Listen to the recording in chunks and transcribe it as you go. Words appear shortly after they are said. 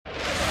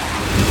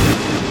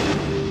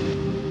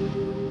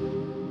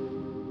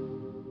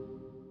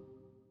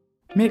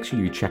Make sure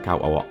you check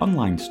out our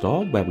online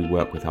store where we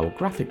work with our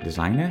graphic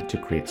designer to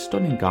create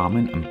stunning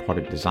garment and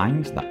product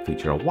designs that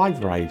feature a wide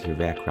variety of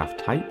aircraft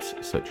types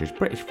such as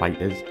British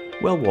fighters,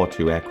 World War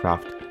II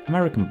aircraft,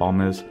 American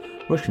bombers,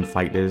 Russian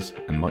fighters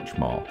and much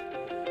more.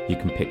 You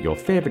can pick your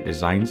favourite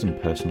designs and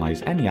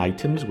personalise any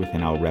items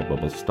within our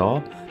Redbubble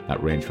store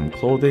that range from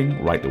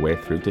clothing right the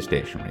way through to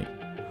stationery.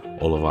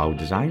 All of our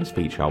designs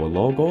feature our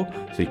logo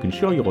so you can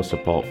show your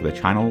support for the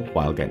channel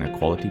while getting a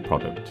quality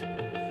product.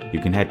 You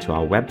can head to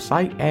our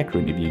website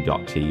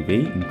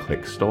aircrewinterview.tv and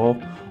click store,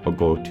 or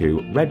go to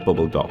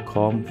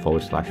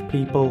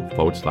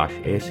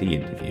redbubble.com/people/AC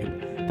interview.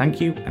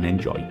 Thank you and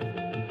enjoy.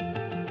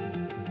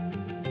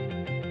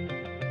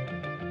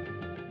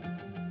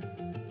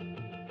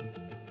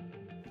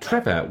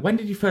 Trevor, when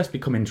did you first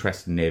become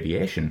interested in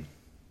aviation?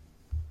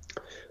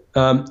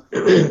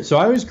 So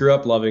I always grew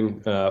up loving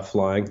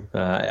flying.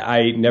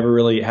 I never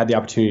really had the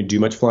opportunity to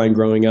do much flying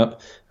growing up.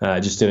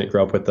 Just didn't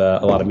grow up with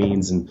a lot of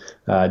means, and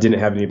didn't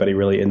have anybody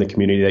really in the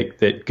community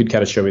that could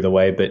kind of show me the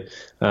way. But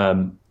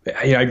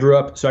I grew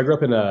up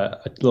in a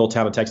little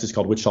town of Texas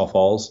called Wichita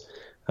Falls,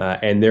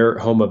 and they're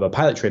home of a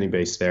pilot training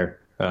base there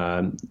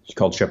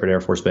called Sheppard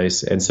Air Force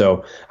Base. And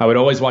so I would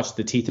always watch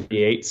the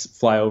T-38s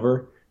fly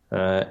over.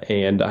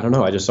 And I don't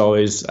know, I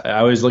always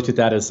looked at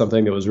that as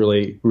something that was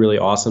really, really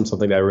awesome,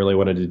 something that I really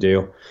wanted to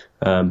do.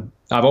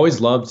 I've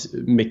always loved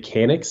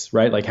mechanics,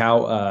 right? Like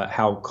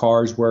how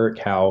cars work,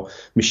 how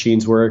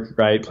machines work,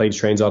 right? Planes,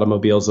 trains,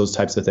 automobiles, those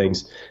types of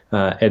things.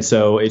 And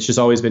so it's just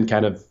always been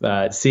kind of,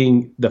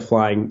 seeing the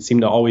flying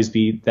seemed to always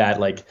be that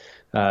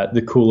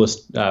the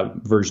coolest,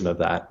 version of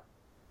that.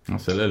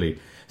 Absolutely.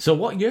 So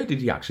what year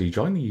did you actually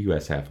join the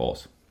US Air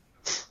Force?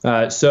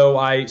 So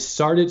I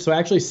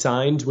actually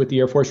signed with the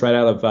Air Force right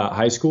out of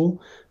high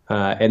school,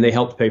 and they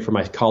helped pay for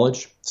my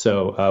college.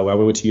 So I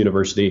went to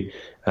university,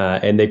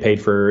 and they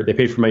paid for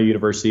my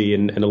university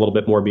and a little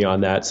bit more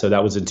beyond that. So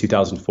that was in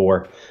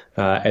 2004,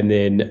 and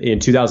then in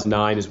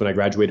 2009 is when I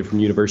graduated from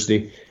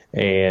university,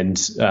 and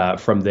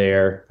from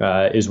there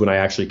is when I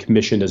actually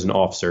commissioned as an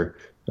officer.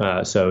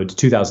 So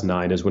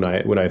 2009 is when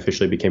I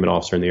officially became an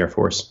officer in the Air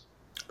Force.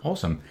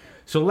 Awesome.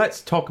 So let's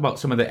talk about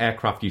some of the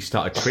aircraft you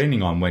started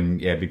training on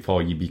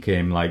before you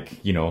became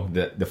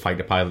the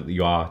fighter pilot that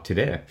you are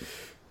today.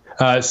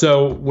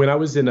 So when I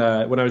was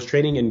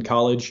training in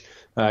college,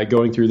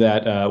 going through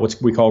that what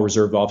we call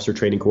Reserve Officer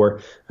Training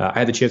Corps, I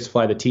had the chance to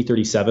fly the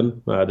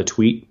T-37, the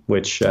Tweet,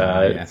 which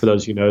yes. For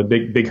those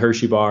big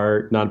Hershey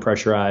bar,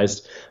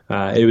 non-pressurized.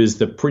 It was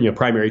the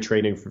primary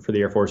training for the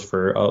Air Force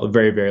for a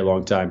very, very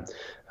long time.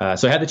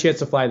 So I had the chance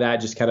to fly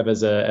that just kind of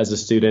as a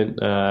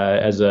student,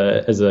 as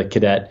a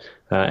cadet,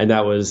 and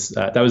that was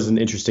an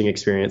interesting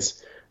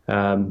experience.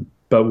 But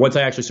once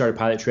I actually started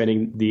pilot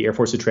training, the Air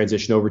Force had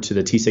transitioned over to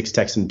the T-6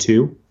 Texan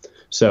II.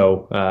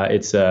 So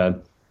it's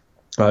a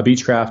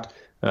Beechcraft,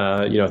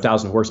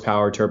 1,000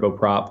 horsepower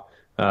turboprop.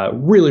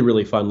 Really,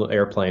 really fun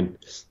airplane.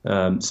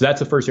 So that's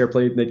the first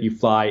airplane that you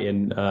fly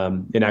in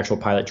actual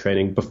pilot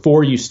training.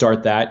 Before you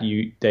start that,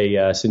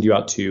 they send you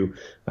out to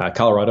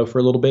Colorado for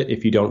a little bit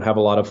if you don't have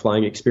a lot of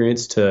flying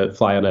experience, to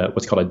fly on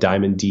what's called a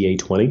Diamond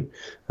DA-20,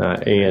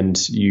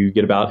 and you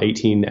get about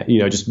 18,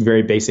 just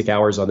very basic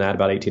hours on that,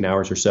 about 18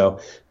 hours or so,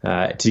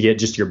 to get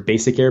just your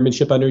basic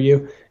airmanship under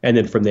you, and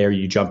then from there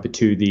you jump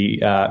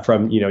to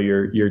from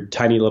your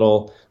tiny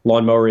little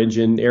lawnmower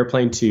engine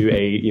airplane to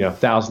a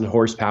 1,000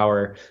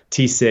 horsepower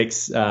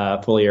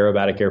T-6 fully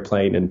aerobatic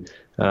airplane, and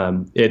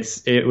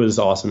it was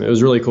awesome. It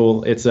was really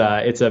cool. It's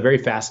a very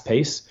fast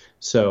pace.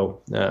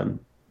 So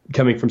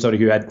coming from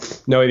somebody who had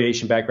no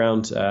aviation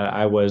background,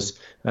 I was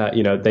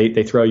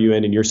they throw you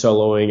in and you're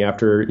soloing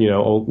after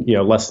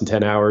less than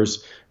 10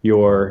 hours.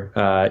 You're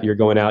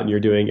going out and you're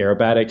doing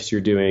aerobatics,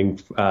 you're doing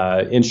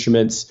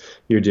instruments,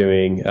 you're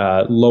doing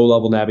low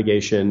level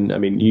navigation. I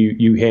mean,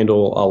 you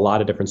handle a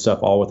lot of different stuff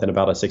all within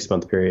about a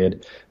 6-month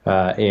period,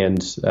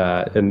 and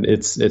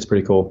it's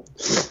pretty cool.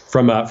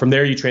 From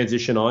there you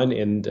transition on,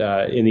 and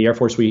in the Air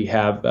Force we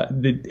have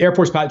the Air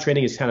Force pilot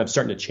training is kind of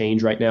starting to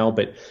change right now,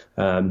 but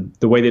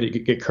the way that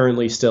it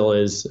currently still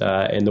is,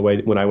 and the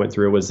way when I went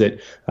through was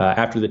that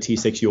after the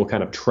T-6 you will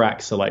kind of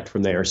track select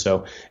from there.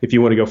 So if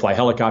you want to go fly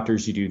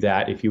helicopters, you do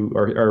that. If you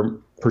are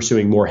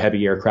pursuing more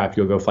heavy aircraft,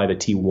 you'll go fly the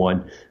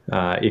T-1.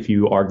 If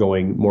you want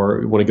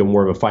to go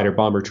more of a fighter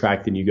bomber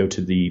track, then you go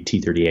to the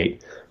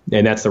T-38.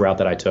 And that's the route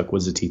that I took,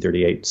 was the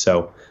T-38.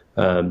 So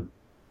I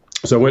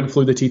went and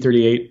flew the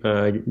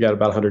T-38, got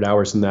about 100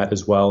 hours in that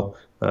as well,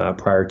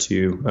 prior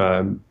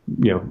to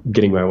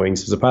getting my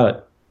wings as a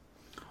pilot.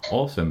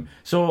 Awesome.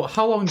 So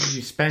how long did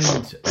you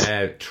spend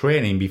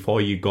training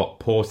before you got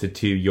posted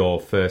to your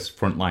first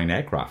frontline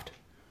aircraft?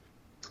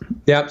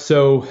 Yeah.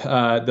 So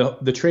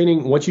the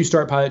training, once you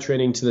start pilot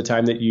training to the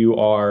time that you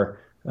are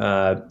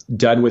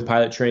done with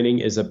pilot training,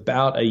 is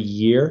about a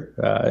year.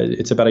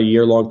 It's about a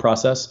year-long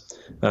process.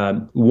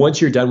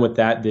 Once you're done with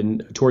that,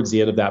 then towards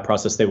the end of that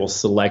process, they will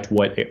select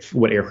what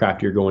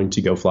aircraft you're going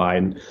to go fly,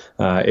 and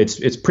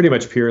it's pretty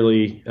much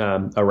purely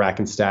a rack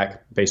and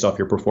stack based off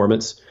your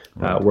performance,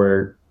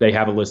 where they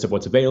have a list of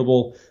what's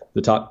available.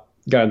 The top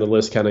guy on the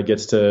list kind of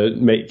gets to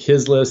make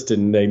his list,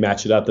 and they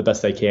match it up the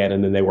best they can,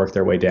 and then they work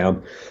their way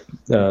down.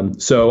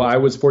 So I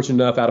was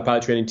fortunate enough out of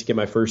pilot training to get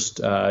my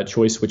first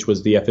choice, which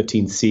was the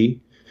F-15C.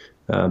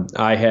 I'm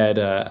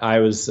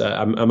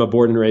a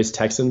born and raised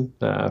Texan.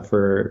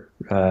 Born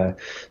in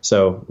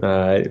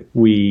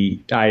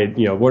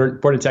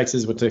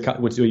Texas, went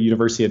to a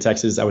university in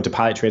Texas. I went to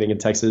pilot training in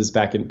Texas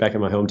back in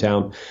my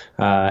hometown,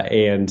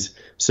 and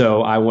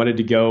so I wanted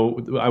to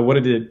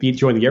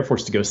join the Air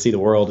Force to go see the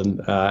world,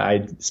 and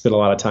I spent a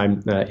lot of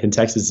time in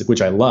Texas,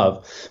 which I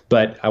love,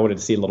 but I wanted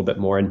to see a little bit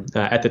more. And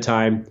at the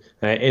time,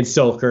 and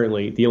still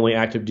currently, the only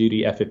active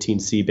duty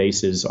F-15C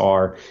bases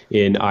are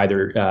in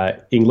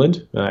either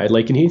England at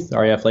Lakenheath,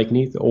 RAF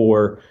Lakenheath,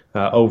 or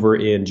over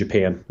in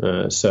Japan,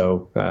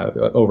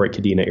 over at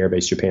Kadena Air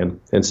Base, Japan.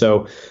 And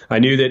so I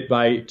knew that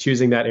by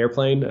choosing that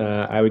airplane,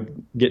 I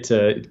would get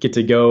to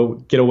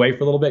get away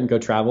for a little bit and go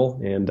travel.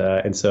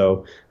 And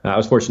so I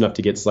was fortunate enough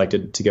to get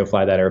selected to go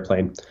fly that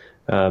airplane.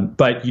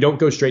 But you don't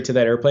go straight to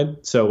that airplane.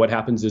 So what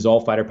happens is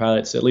all fighter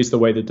pilots, at least the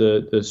way that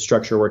the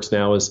structure works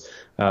now, is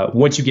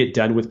once you get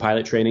done with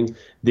pilot training,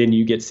 then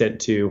you get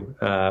sent to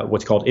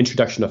what's called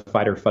Introduction to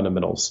Fighter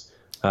Fundamentals.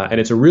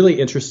 And it's a really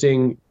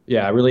interesting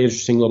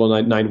little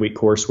 9-week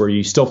course where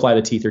you still fly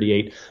the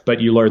T-38, but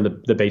you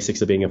learn the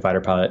basics of being a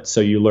fighter pilot. So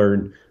you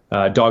learn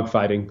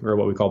dogfighting, or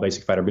what we call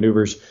basic fighter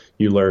maneuvers.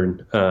 You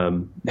learn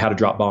how to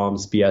drop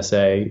bombs,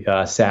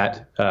 BSA,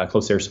 SAT,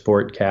 close air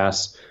support,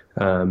 CAS,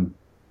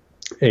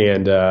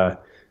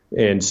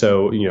 and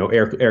so,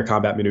 air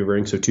combat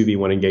maneuvering, so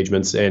 2v1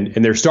 engagements, and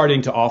they're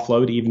starting to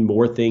offload even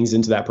more things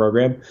into that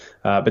program.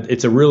 But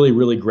it's a really,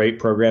 really great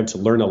program to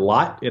learn a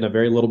lot in a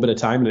very little bit of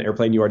time in an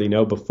airplane you already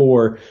know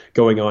before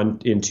going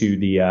on into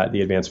the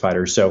advanced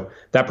fighters. So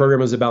that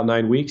program was about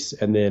 9 weeks,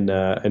 and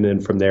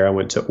then from there I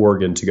went to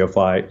Oregon to go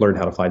learn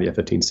how to fly the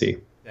F-15C.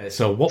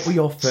 So what were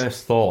your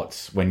first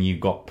thoughts when you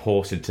got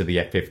posted to the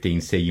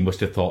F-15C? You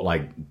must have thought,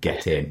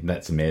 get in.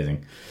 That's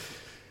amazing.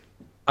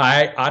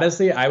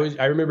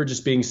 I remember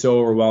just being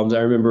so overwhelmed. I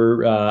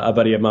remember a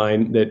buddy of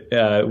mine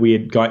that we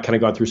had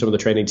gone through some of the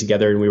training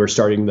together, and we were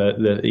starting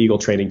the Eagle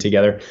training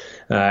together.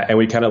 And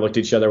we kind of looked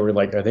at each other. And we're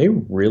like, are they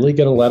really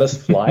going to let us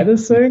fly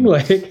this thing?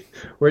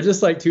 We're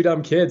just two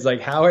dumb kids.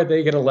 How are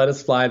they going to let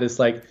us fly this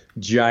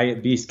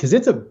giant beast? Because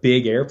it's a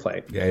big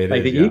airplane. Yeah, it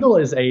is, the Eagle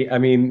is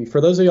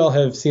for those of y'all who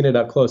have seen it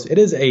up close, it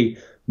is a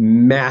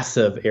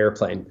massive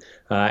airplane.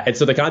 And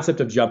so the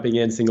concept of jumping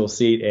in single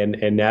seat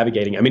and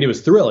navigating, it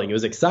was thrilling. It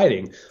was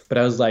exciting. But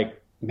I was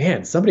like,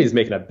 man, somebody's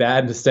making a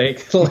bad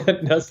mistake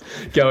letting us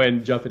go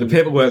and jump in. The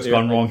paperwork's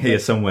gone wrong here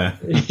somewhere.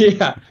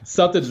 Yeah,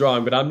 something's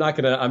wrong, but I'm not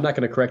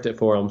gonna correct it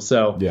for them.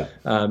 So yeah.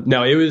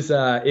 No, it was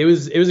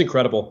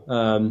incredible.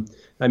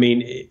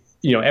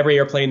 Every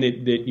airplane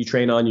that you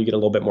train on, you get a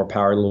little bit more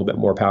power and a little bit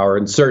more power.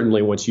 And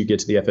certainly once you get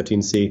to the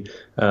F-15C,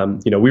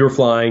 we were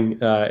flying,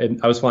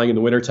 and I was flying in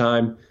the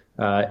wintertime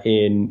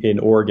in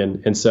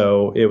Oregon. And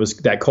so it was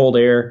that cold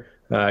air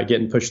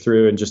getting pushed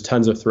through and just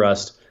tons of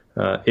thrust.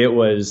 It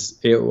was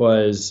pretty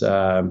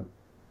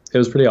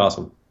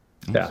awesome.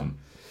 Yeah.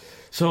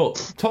 So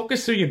talk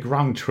us through your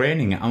ground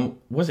training. And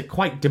was it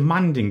quite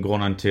demanding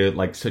going on to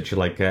such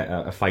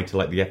a fighter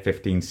like the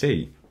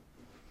F-15C?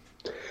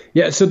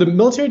 Yeah, so the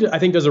military, I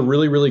think, does a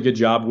really, really good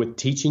job with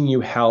teaching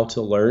you how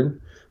to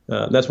learn.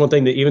 That's one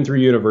thing that even through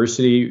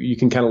university, you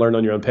can kind of learn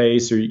on your own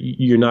pace, or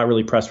you're not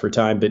really pressed for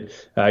time. But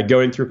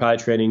going through pilot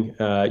training,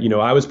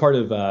 I was part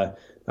of,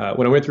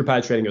 when I went through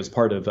pilot training, it was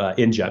part of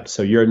InJet,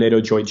 so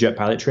Euro-NATO Joint Jet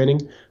Pilot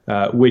Training,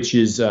 which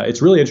is,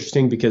 it's really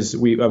interesting because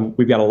we've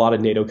got a lot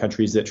of NATO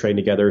countries that train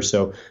together.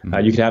 So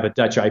you could have a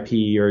Dutch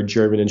IP or a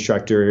German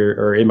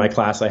instructor, or in my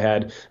class I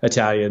had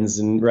Italians,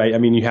 and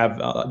you have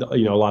a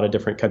lot of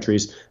different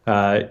countries.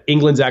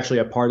 England's actually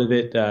a part of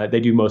it.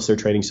 They do most of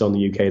their training still in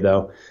the UK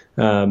though.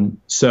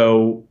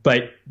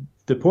 But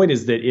the point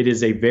is that it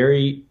is a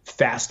very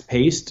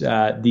fast-paced.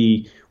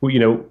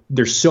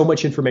 There's so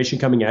much information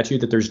coming at you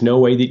that there's no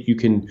way that you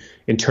can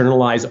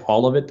internalize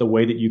all of it the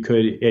way that you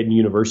could in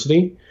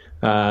university.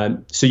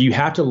 So you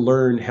have to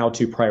learn how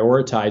to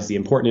prioritize the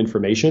important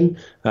information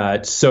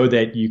so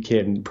that you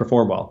can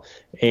perform well.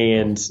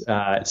 And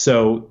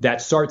so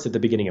that starts at the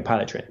beginning of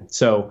pilot training.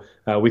 So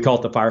we call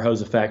it the fire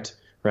hose effect.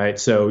 Right.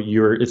 So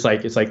it's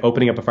like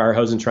opening up a fire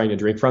hose and trying to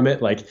drink from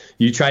it.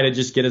 You try to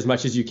just get as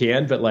much as you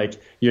can, but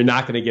you're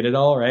not going to get it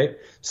all. Right.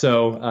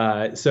 So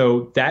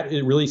that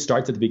it really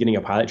starts at the beginning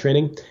of pilot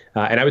training.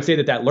 And I would say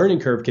that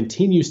learning curve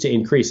continues to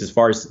increase as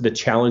far as the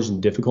challenge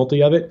and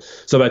difficulty of it.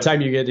 So by the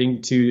time you're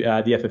getting to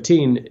the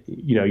F-15,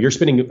 you're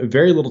spending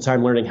very little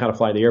time learning how to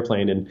fly the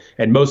airplane.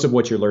 And most of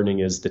what you're learning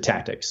is the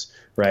tactics.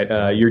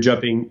 Right. You're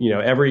jumping,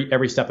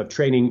 every step of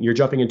training, you're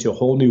jumping into a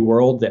whole new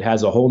world that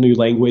has a whole new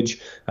language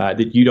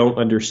that you don't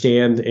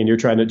understand, and you're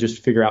trying to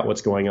just figure out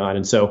what's going on.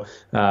 And so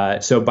by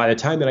the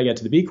time that I get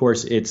to the B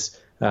course, it's,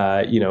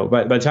 by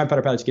the time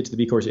fighter pilots get to the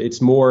B course,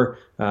 it's more,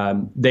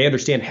 they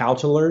understand how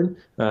to learn.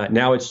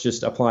 Now it's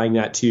just applying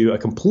that to a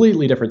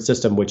completely different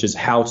system, which is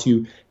how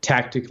to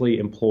tactically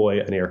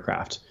employ an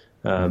aircraft.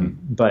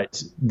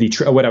 But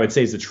what I would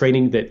say is the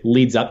training that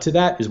leads up to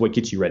that is what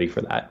gets you ready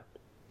for that.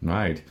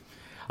 Right.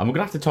 And we're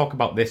going to have to talk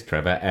about this,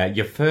 Trevor.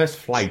 Your first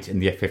flight in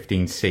the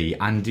F-15C,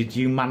 and did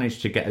you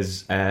manage to get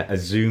a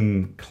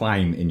Zoom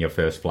climb in your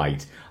first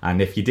flight? And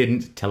if you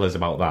didn't, tell us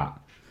about that.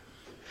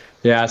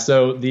 Yeah,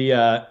 so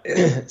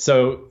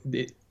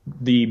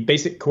the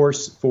basic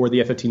course for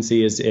the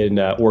F-15C is in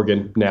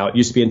Oregon now. It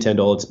used to be in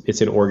Tyndall.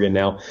 It's in Oregon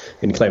now,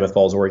 in Klamath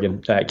Falls,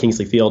 Oregon, at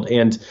Kingsley Field.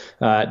 And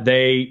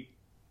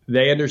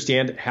they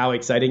understand how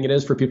exciting it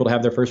is for people to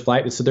have their first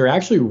flight. And so they're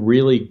actually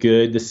really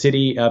good. The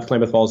city of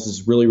Klamath Falls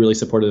is really, really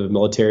supportive of the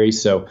military.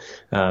 So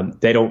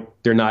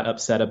they're not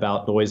upset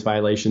about noise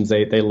violations.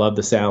 They love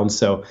the sound.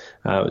 So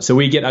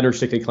we get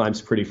unrestricted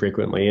climbs pretty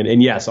frequently.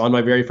 And yes, on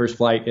my very first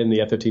flight in the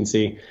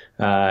F-15C,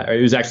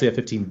 it was actually a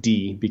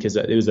F-15D because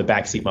it was a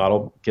backseat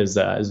model because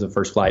it was the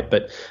first flight.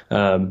 But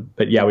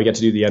yeah, we got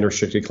to do the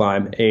unrestricted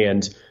climb.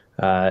 And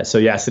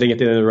sitting at the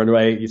end of the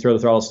runway, you throw the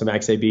throttles to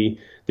max AB.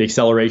 The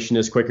acceleration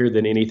is quicker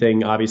than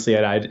anything, obviously,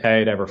 I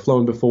had ever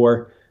flown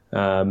before.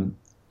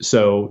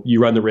 So you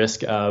run the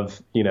risk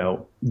of,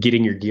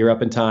 getting your gear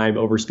up in time,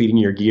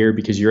 overspeeding your gear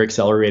because you're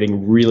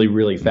accelerating really,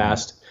 really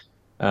fast.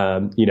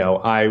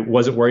 I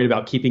wasn't worried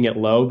about keeping it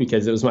low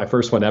because it was my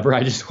first one ever.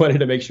 I just wanted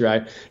to make sure I,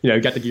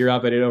 got the gear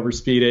up, I didn't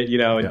overspeed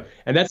it,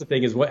 and that's the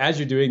thing is as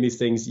you're doing these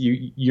things,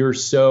 you're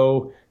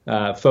so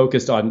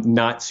focused on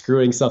not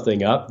screwing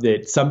something up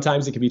that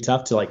sometimes it can be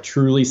tough to like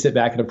truly sit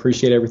back and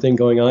appreciate everything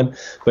going on.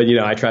 But,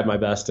 I tried my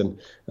best and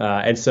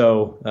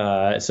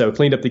so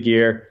cleaned up the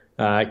gear.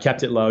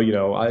 Kept it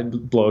low, I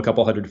blow a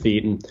couple 100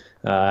 feet and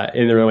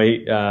in the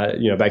runway,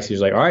 backseat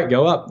is like, all right,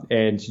 go up.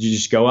 And you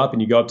just go up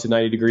and you go up to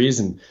 90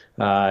 degrees and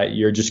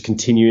you're just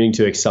continuing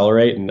to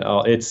accelerate. And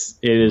it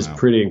is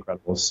pretty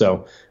incredible.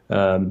 So,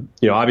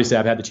 obviously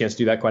I've had the chance to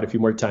do that quite a few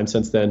more times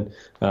since then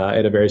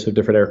in a various of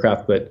different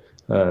aircraft.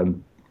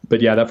 But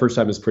yeah, that first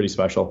time is pretty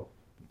special.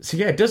 So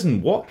yeah,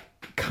 what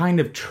kind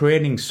of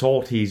training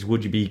sorties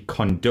would you be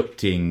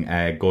conducting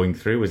going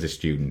through as a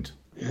student?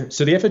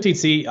 So the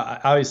F-15C,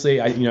 obviously,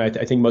 I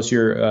think most of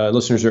your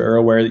listeners are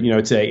aware that,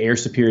 it's a air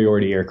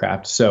superiority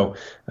aircraft. So,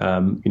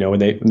 when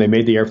they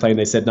made the airplane,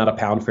 they said not a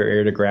pound for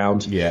air to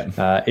ground.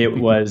 Yeah.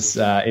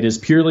 It is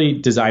purely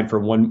designed for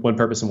one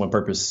purpose and one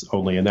purpose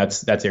only, and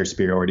that's air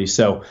superiority.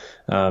 So,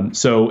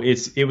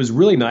 it was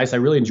really nice. I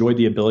really enjoyed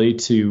the ability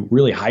to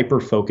really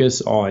hyper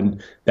focus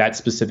on that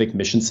specific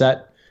mission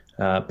set.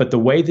 But the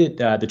way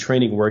that the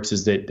training works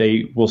is that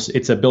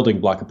it's a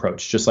building block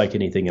approach, just like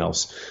anything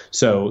else.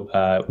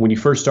 So when you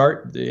first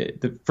start,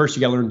 first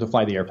you got to learn to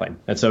fly the airplane.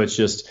 And so it's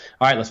just,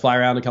 all right, let's fly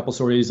around a couple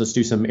sorties. Let's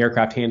do some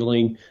aircraft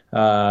handling.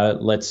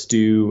 Let's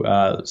do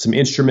some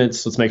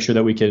instruments. Let's make sure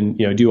that we can,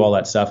 do all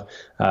that stuff.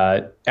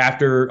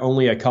 After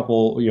only a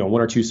couple,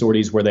 one or two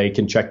sorties where they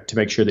can check to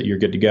make sure that you're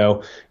good to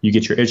go, you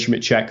get your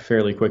instrument check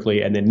fairly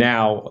quickly. And then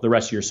now the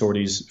rest of your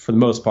sorties, for the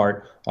most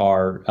part,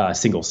 are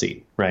single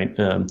seat, right?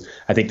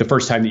 I think the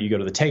first time that you go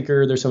to the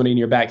tanker, there's somebody in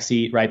your back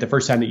seat, right? The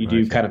first time that you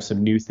do kind of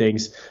some new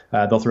things,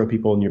 they'll throw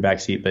people in your back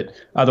seat, but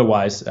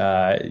otherwise,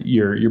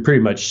 you're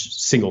pretty much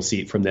single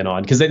seat from then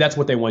on because that's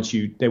what they want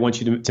you. They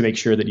want you to make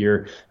sure that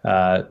you're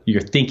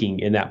thinking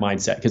in that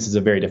mindset because it's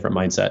a very different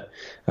mindset,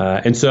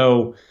 and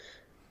so.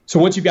 So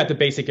once you've got the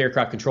basic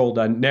aircraft control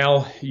done,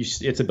 now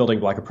it's a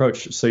building block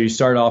approach. So you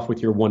start off with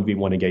your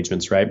 1v1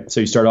 engagements, right? So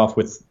you start off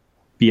with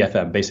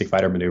BFM, basic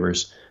fighter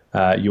maneuvers.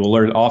 You will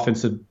learn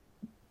offensive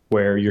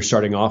where you're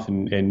starting off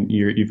and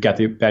you've got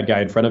the bad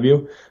guy in front of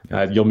you.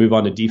 You'll move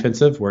on to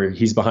defensive where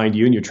he's behind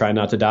you and you're trying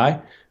not to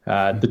die.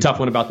 The tough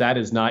one about that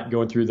is not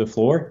going through the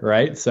floor,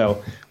 right?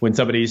 So when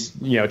somebody's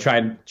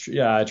trying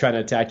to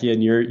attack you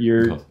and you're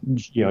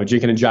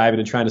jinking and jiving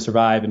and trying to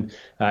survive, and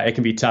it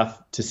can be tough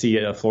to see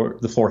the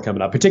floor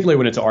coming up, particularly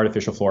when it's an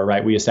artificial floor,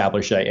 right? We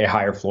establish a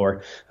higher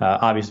floor,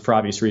 for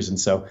obvious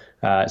reasons. So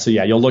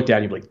yeah, you'll look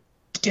down and you'll be like,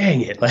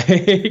 dang it,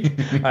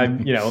 like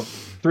I'm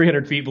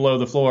 300 feet below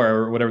the floor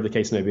or whatever the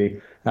case may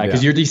be,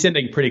 because you're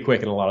descending pretty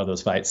quick in a lot of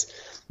those fights.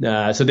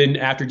 So then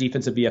after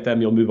defensive BFM,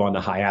 you'll move on to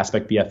high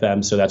aspect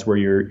BFM. So that's where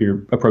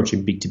you're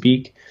approaching beak to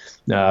beak.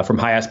 From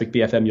high aspect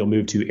BFM, you'll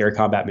move to air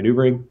combat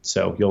maneuvering.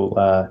 So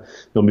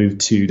you'll move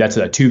to, that's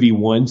a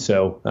 2v1.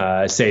 So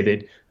say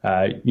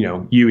that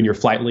you and your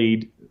flight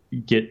lead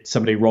get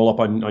somebody roll up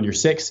on your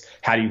six.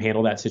 How do you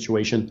handle that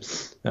situation?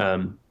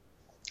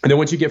 And then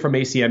once you get from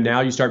ACM,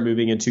 now you start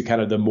moving into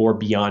kind of the more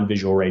beyond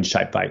visual range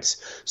type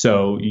fights.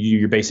 So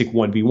your basic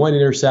 1v1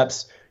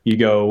 intercepts. You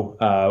go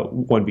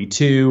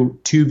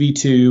 1v2,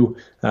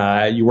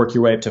 2v2, you work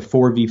your way up to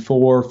 4v4,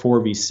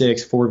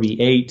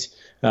 4v6,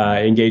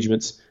 4v8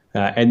 engagements.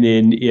 And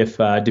then if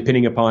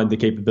depending upon the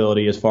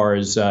capability as far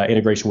as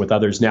integration with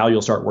others, now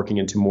you'll start working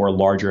into more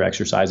larger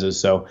exercises.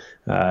 So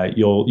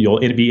you'll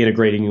be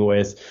integrating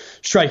with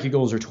Strike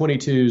Eagles or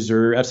 22s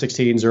or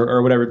F-16s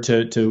or whatever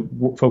to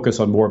focus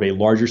on more of a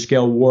larger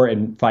scale war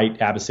and fight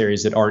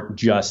adversaries that aren't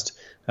just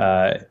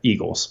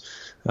Eagles.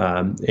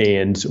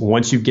 And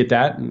once you get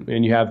that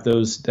and you have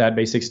that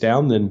basics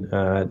down,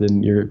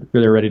 then you're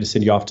really ready to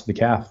send you off to the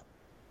CAF.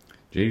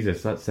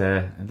 Jesus, that's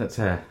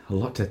a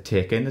lot to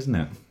take in, isn't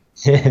it?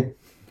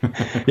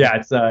 Yeah,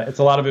 it's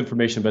a lot of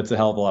information, but it's a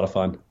hell of a lot of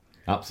fun.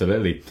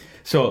 Absolutely.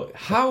 So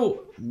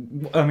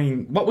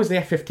what was the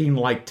F-15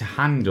 like to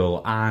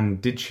handle,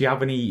 and did she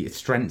have any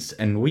strengths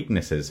and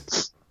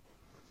weaknesses?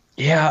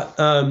 Yeah.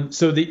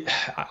 Honestly,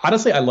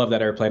 I love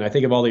that airplane. I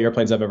think of all the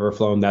airplanes I've ever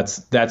flown,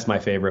 that's my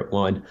favorite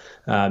one.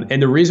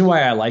 And the reason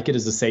why I like it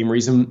is the same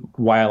reason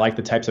why I like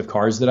the types of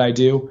cars that I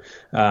do.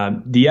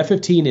 The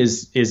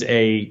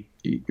F-15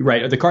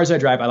 right. The cars I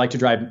drive, I like to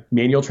drive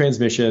manual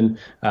transmission.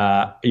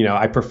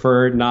 I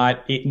prefer I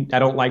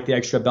don't like the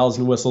extra bells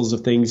and whistles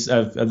of things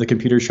of the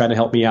computers trying to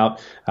help me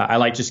out. I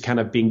like just kind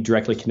of being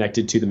directly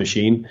connected to the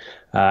machine.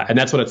 And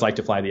that's what it's like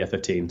to fly the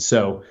F-15.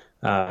 So,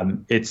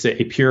 it's a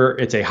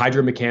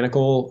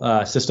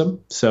hydromechanical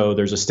system. So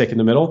there's a stick in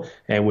the middle,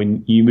 and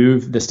when you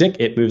move the stick,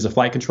 it moves the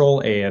flight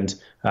control, and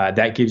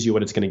that gives you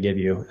what it's going to give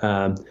you.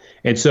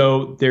 And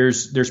so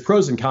there's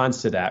pros and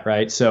cons to that,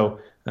 right? So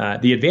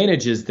the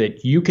advantage is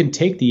that you can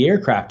take the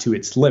aircraft to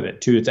its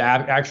limit, to its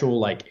actual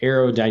like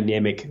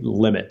aerodynamic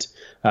limit.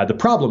 The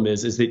problem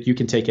is that you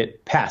can take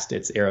it past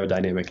its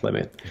aerodynamic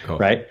limit,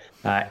 right?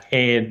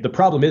 And the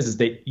problem is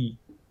that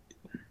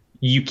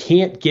you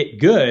can't get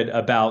good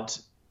about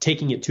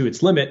taking it to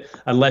its limit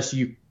unless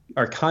you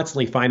are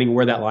constantly finding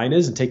where that line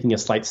is and taking a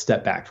slight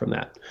step back from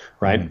that,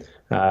 right?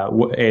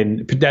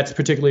 And that's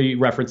particularly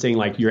referencing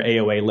like your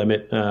AOA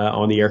limit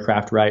on the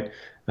aircraft, right?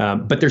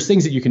 But there's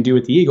things that you can do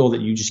with the Eagle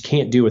that you just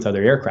can't do with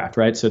other aircraft,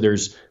 right? So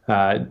there's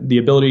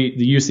the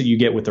use that you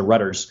get with the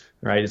rudders,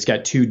 right? It's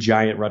got two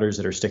giant rudders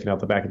that are sticking out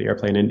the back of the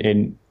airplane.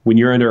 And when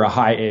you're under a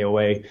high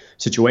AOA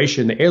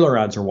situation, the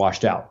ailerons are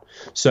washed out.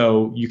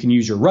 So you can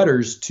use your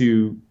rudders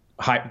to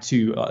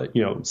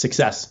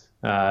success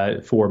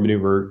for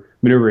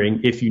maneuvering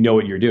if you know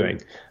what you're doing.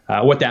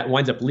 What that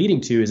winds up leading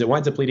to is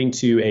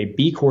a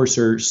B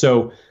courser.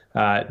 So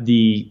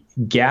the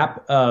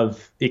gap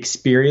of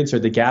experience or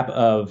the gap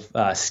of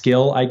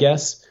skill, I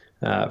guess,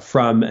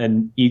 from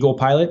an Eagle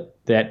pilot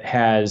that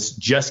has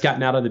just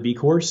gotten out of the B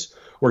course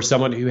or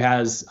someone who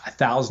has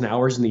 1,000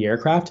 hours in the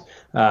aircraft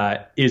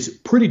is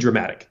pretty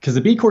dramatic, because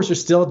the B courser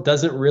still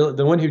doesn't really,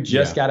 the one who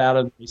just got out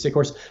of the basic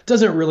course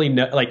doesn't really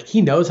know, like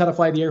he knows how to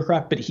fly the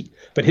aircraft,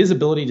 but his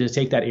ability to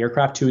take that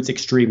aircraft to its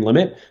extreme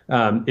limit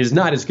is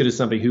not as good as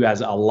somebody who has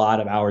a lot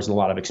of hours and a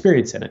lot of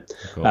experience in it.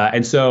 Cool.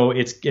 And so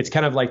it's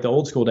kind of like the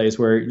old school days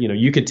where,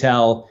 you could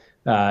tell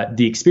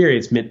the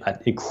experience meant an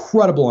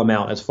incredible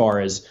amount as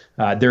far as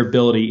their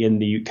ability in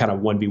the kind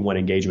of 1v1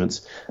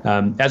 engagements,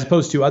 as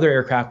opposed to other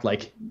aircraft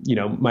like,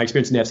 my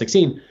experience in the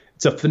F-16.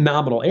 It's a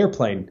phenomenal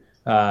airplane,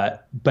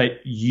 but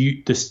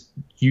you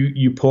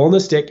pull on the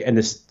stick and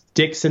the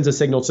stick sends a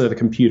signal to the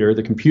computer.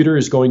 The computer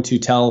is going to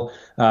tell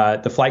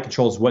the flight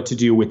controls what to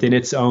do within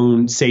its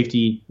own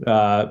safety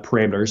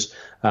parameters,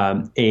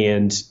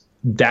 and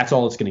that's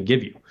all it's going to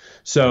give you.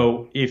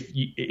 So if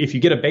you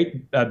get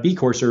a B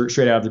courser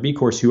straight out of the B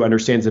course who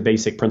understands the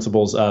basic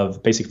principles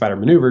of basic fighter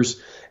maneuvers,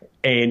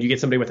 and you get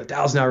somebody with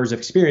 1,000 hours of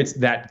experience,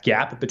 that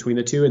gap between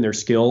the two and their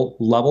skill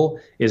level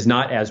is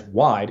not as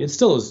wide. There's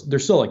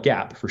still a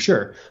gap for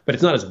sure, but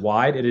it's not as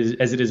wide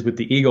as it is with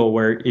the Eagle,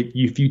 where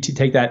if you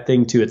take that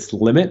thing to its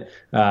limit,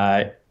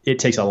 it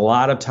takes a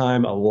lot of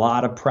time, a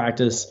lot of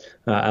practice,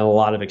 and a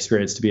lot of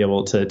experience to be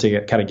able to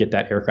get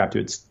that aircraft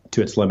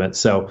to its limit.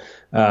 So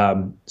I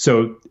don't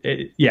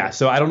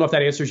know if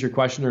that answers your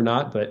question or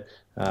not, but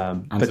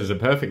answers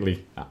it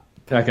perfectly.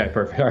 Okay,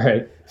 perfect. All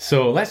right.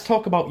 So let's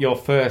talk about your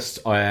first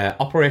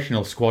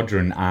operational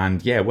squadron,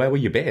 and where were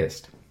you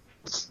based?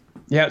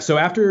 Yeah, so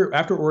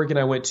after Oregon,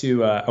 I went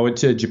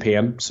to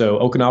Japan. So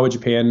Okinawa,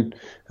 Japan,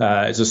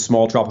 is a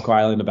small tropical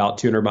island about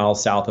 200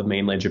 miles south of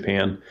mainland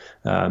Japan,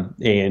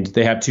 and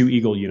they have two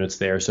Eagle units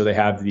there. So they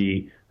have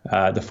the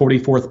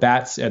 44th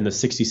Bats and the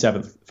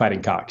 67th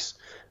Fighting Cocks.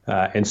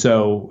 And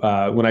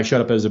so when I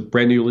showed up as a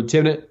brand new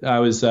lieutenant,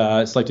 I was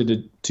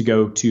selected to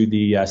go to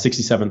the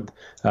 67th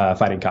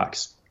Fighting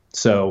Cocks.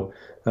 So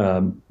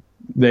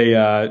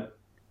they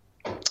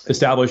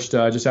established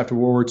just after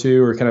World War II,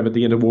 or kind of at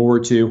the end of World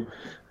War II.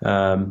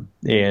 That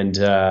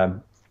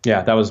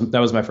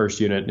was my first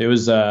unit. It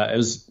was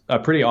a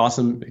pretty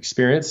awesome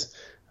experience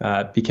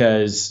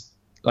because,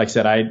 like I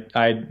said,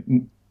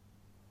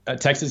 a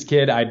Texas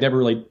kid, I'd never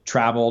really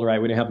traveled, right?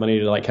 We didn't have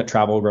money to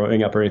travel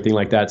growing up or anything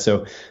like that.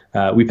 So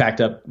we packed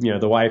up,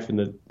 the wife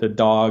and the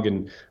dog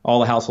and all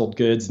the household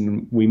goods,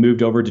 and we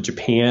moved over to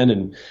Japan,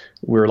 and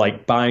we were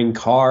buying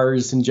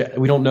cars, and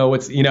we don't know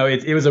what's,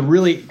 it was a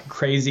really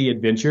crazy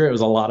adventure. It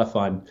was a lot of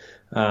fun.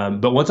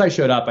 But once I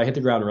showed up, I hit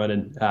the ground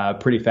running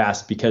pretty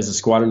fast, because the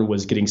squadron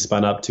was getting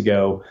spun up to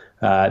go.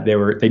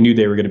 They knew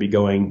they were going to be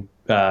going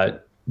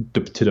to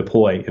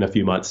deploy in a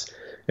few months.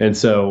 And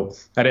so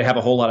I didn't have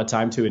a whole lot of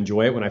time to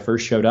enjoy it when I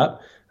first showed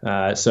up.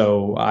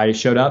 So I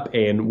showed up,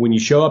 and when you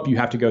show up, you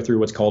have to go through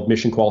what's called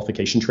mission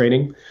qualification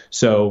training.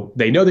 So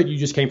they know that you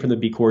just came from the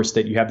B course,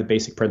 that you have the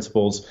basic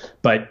principles,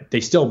 but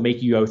they still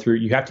make you go through.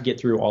 You have to get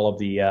through all of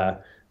the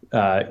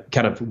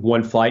kind of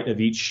one flight of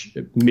each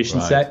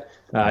mission set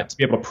to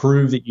be able to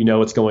prove that you know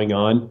what's going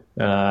on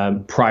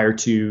prior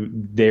to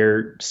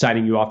their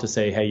signing you off to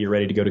say, hey, you're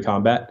ready to go to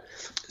combat.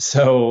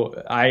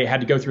 So I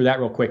had to go through that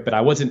real quick, but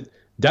I wasn't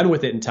done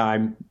with it in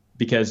time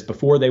because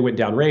before they went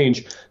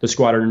downrange, the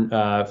squadron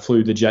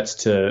flew the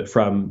jets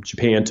from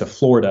Japan to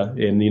Florida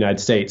in the United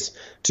States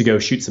to go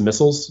shoot some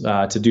missiles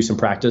to do some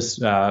practice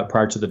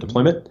prior to the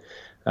deployment.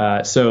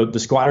 So the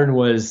squadron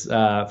was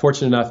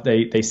fortunate enough.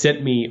 They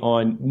sent me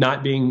on,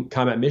 not being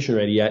combat mission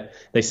ready yet,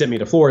 they sent me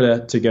to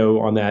Florida to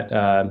go on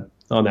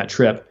that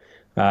trip.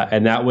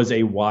 And that was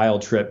a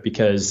wild trip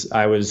because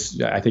I was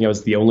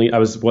the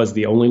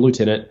only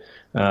lieutenant.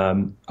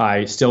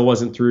 I still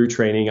wasn't through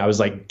training. I was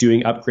like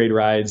doing upgrade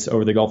rides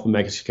over the Gulf of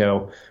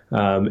Mexico.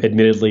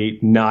 Admittedly,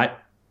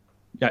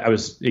 I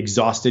was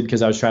exhausted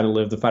because I was trying to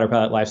live the fighter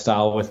pilot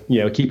lifestyle with,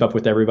 keep up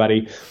with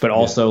everybody, but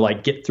also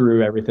like get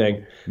through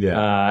everything.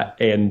 Yeah.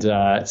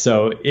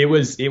 So it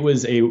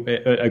was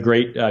a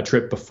great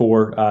trip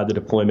before the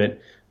deployment.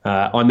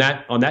 On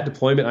that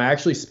deployment, I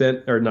actually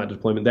spent, or not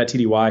deployment, that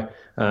TDY,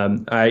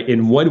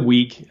 in 1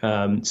 week.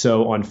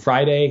 So on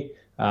Friday,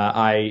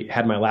 I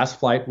had my last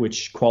flight,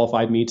 which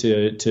qualified me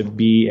to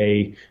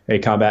be a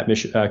combat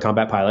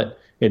pilot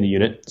in the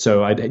unit.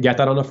 So I got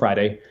that on a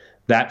Friday.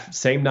 That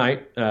same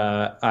night,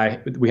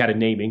 we had a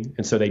naming,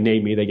 and so they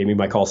named me. They gave me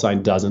my call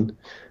sign, Dozen.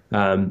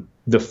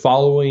 The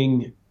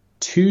following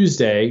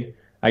Tuesday,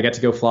 I got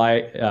to go fly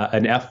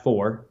an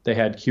F4. They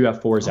had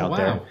QF4s out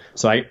there.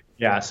 So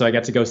I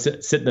got to go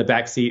sit in the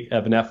back seat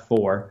of an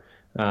F4.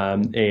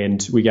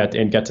 And we got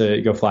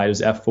to go fly. It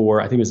was F4.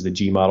 I think it was the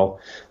G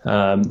model.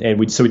 And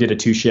we did a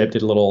 2-ship,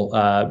 did a little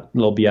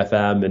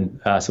BFM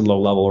and some low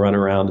level run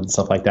around and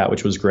stuff like that,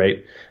 which was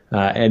great.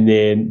 And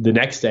then the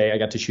next day I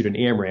got to shoot an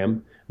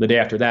AMRAAM. The day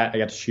after that, I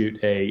got to shoot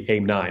a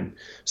AIM-9.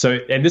 So,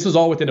 and this was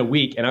all within a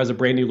week, and I was a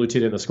brand new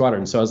lieutenant in the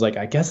squadron. So I was like,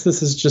 I guess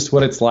this is just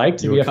what it's like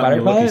to be a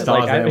fighter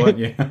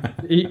pilot.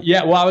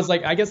 Yeah. Well, I was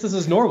like, I guess this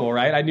is normal,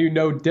 right? I knew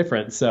no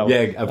difference. So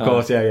yeah, of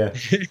course, yeah.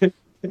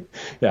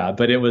 Yeah,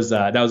 but it was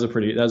that was a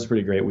pretty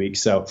great week.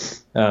 So,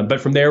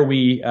 but from there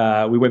we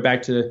went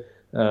back to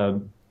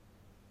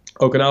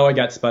Okinawa,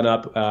 got spun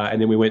up,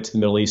 and then we went to the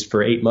Middle East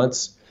for 8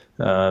 months.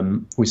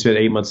 We spent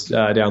 8 months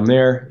down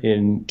there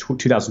in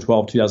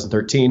 2012,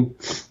 2013.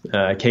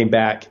 Came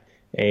back,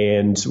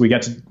 and we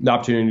got the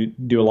opportunity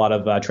to do a lot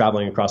of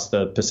traveling across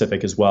the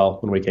Pacific as well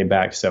when we came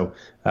back. So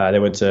we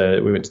went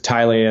to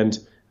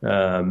Thailand,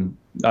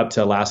 up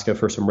to Alaska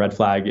for some red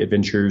flag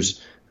adventures.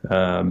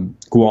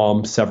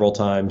 Guam several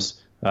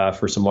times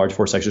for some large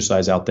force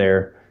exercise out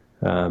there.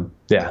 So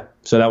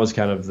that was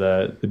kind of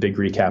the big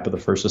recap of the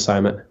first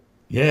assignment.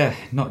 Yeah,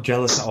 not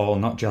jealous at all,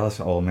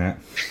 mate.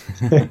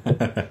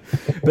 But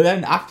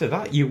then after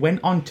that, you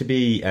went on to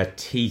be a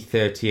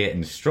T-38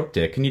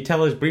 instructor. Can you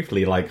tell us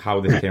briefly like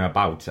how this came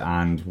about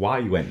and why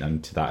you went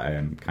into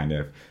that kind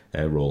of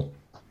role?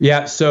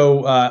 Yeah,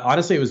 so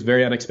honestly, it was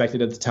very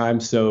unexpected at the time.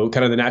 So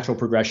kind of the natural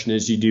progression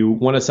is you do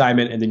one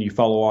assignment and then you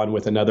follow on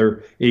with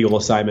another Eagle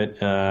assignment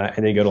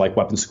and then go to like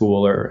weapons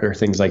school or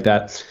things like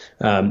that.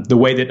 The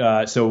way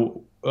that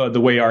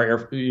the way our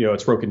air,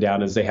 it's broken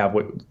down is they have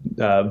what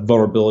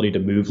vulnerability to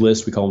move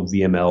list. We call them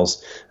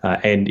VMLs.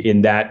 And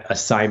in that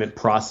assignment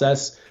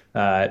process,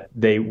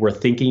 they were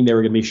thinking they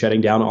were going to be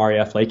shutting down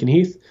RAF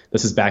Lakenheath.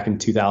 This is back in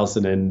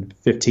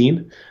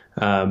 2015.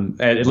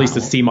 At least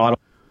the C model.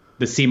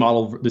 The C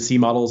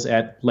models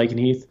at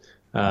Lakenheath.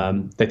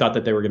 They thought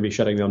that they were going to be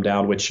shutting them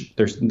down, which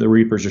the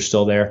Reapers are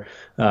still there.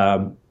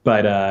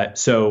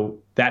 So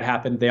that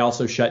happened. They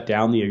also shut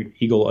down the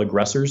Eagle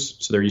aggressors.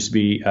 So there used to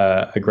be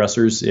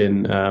aggressors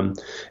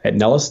at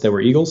Nellis that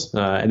were Eagles,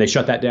 and they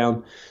shut that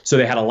down. So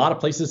they had a lot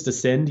of places to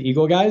send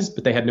Eagle guys,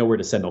 but they had nowhere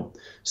to send them.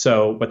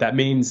 So what that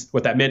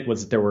meant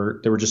was that there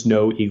were just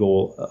no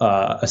Eagle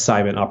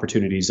assignment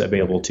opportunities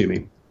available to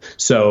me.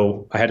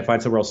 So I had to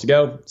find somewhere else to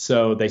go.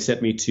 So they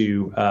sent me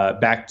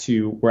back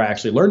to where I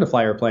actually learned to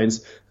fly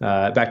airplanes,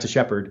 back to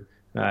Shepherd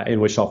in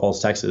Wichita Falls,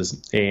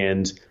 Texas.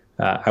 And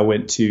I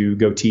went to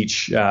go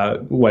teach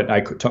what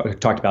I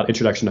talked about,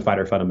 Introduction to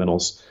Fighter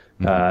Fundamentals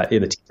in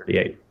the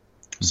T-38.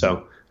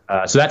 So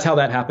that's how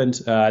that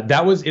happened.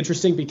 That was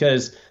interesting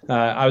because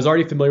I was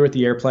already familiar with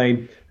the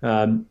airplane.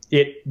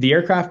 The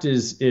aircraft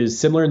is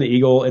similar in the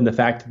Eagle in the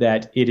fact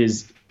that it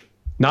is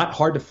not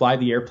hard to fly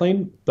the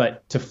airplane,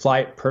 but to fly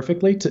it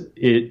perfectly,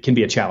 it can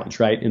be a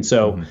challenge, right? And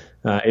so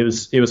it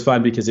was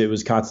fun because it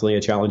was constantly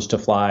a challenge to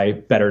fly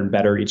better and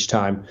better each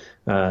time,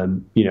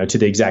 to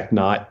the exact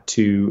knot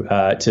to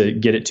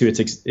get it to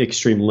its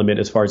extreme limit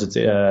as far as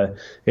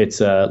its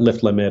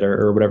lift limit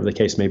or whatever the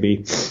case may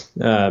be.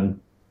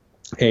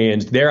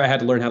 And there I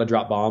had to learn how to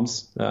drop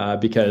bombs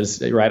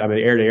because, right, I'm an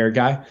air-to-air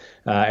guy,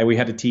 and we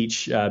had to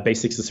teach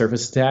basics of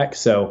surface attack.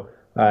 So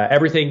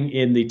everything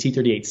in the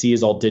T-38C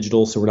is all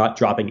digital, so we weren't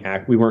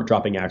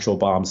dropping actual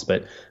bombs.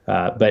 But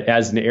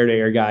as an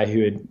air-to-air guy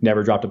who had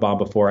never dropped a bomb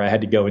before, I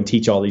had to go and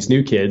teach all these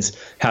new kids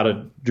how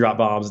to drop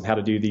bombs and how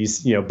to do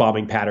these,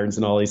 bombing patterns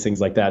and all these things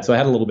like that. So I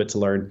had a little bit to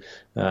learn,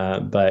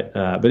 but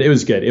it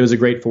was good. It was a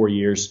great 4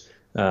 years.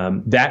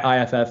 That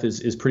IFF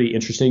is pretty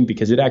interesting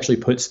because it actually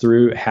puts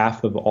through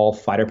half of all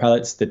fighter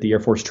pilots that the Air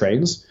Force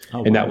trains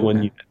in that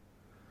one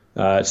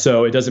unit.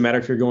 So it doesn't matter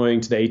if you're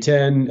going to the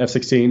A-10,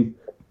 F-16,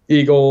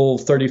 Eagle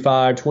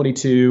 35,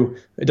 22.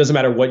 It doesn't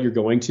matter what you're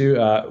going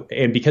to.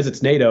 And because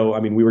it's NATO, I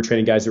mean, we were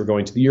training guys who were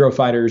going to the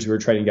Eurofighters. We were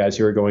training guys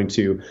who were going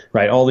to,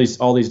 right, all these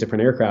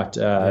different aircraft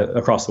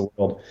across the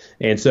world.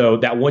 And so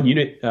that one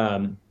unit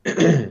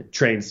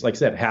trains, like I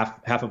said,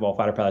 half of all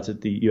fighter pilots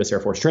at the U.S. Air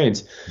Force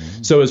trains.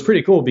 Mm-hmm. So it was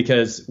pretty cool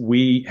because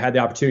we had the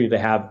opportunity to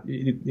have,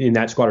 in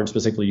that squadron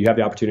specifically, you have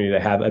the opportunity to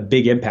have a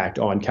big impact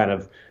on kind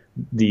of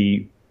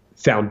the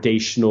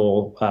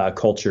foundational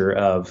culture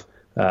of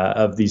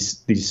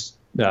these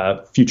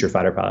future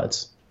fighter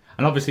pilots.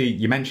 And obviously,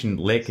 you mentioned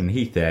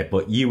Lakenheath there,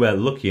 but you were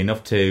lucky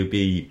enough to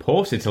be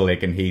posted to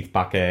Lakenheath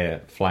back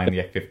flying the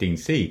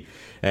F-15C.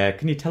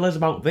 Can you tell us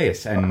about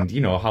this and,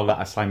 how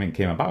that assignment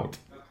came about?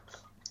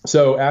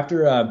 So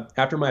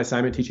after my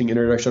assignment teaching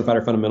Introduction to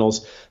Fighter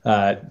Fundamentals,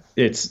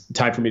 it's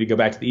time for me to go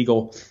back to the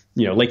Eagle.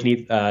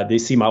 Lakenheath, the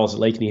C models at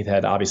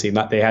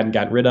Lakenheath they hadn't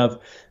gotten rid of,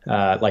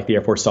 like the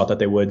Air Force thought that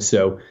they would.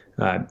 So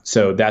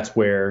that's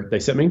where they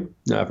sent me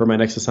for my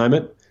next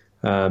assignment.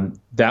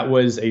 That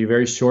was a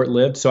very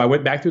short-lived. So I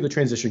went back through the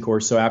transition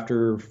course. So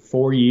after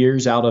 4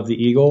 years out of the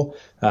Eagle,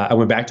 I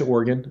went back to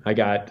Oregon. I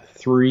got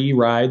 3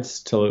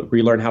 rides to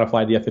relearn how to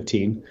fly the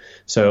F-15.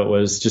 So it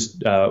was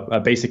just a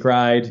basic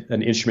ride,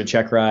 an instrument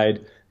check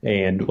ride,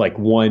 and like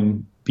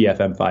 1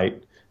 BFM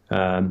fight.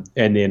 And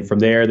then from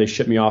there, they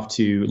shipped me off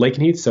to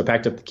Lakenheath. So I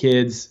packed up the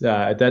kids.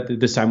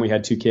 This time we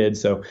had 2 kids,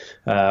 so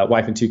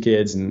wife and 2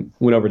 kids, and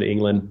went over to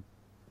England.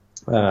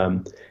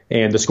 And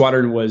the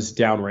squadron was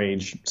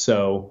downrange,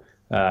 so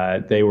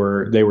they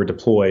were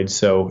deployed.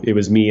 So it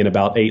was me and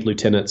about 8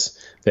 lieutenants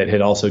that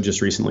had also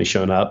just recently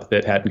shown up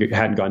that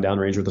hadn't gone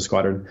downrange with the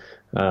squadron.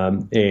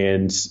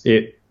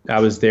 I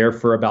was there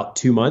for about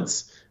 2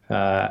 months.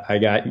 I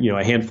got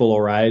a handful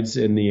of rides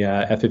in the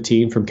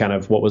F-15 from kind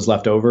of what was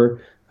left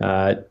over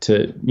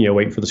to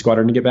waiting for the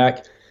squadron to get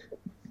back.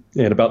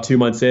 And about 2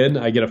 months in,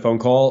 I get a phone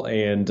call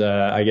and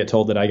I get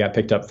told that I got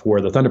picked up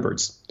for the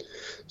Thunderbirds.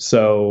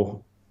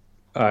 So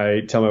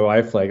I tell my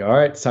wife, like, all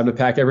right, it's time to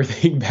pack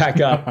everything back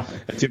up.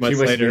 And 2 months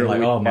later,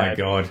 like, oh my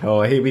God,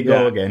 here we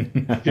go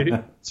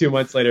again. 2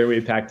 months later,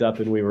 we packed up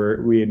and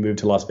we had moved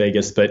to Las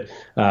Vegas. But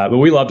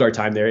we loved our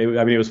time there.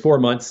 It was 4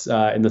 months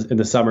in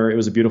the summer. It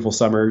was a beautiful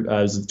summer. It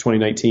was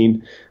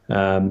 2019, it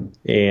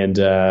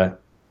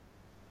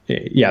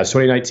was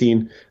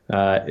 2019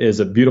 is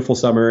a beautiful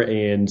summer,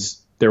 and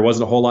there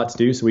wasn't a whole lot to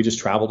do, so we just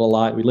traveled a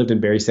lot. We lived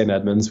in Bury St.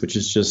 Edmunds, which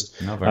is just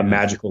a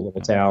magical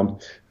little town.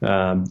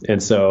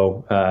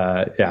 So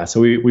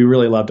we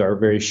really loved our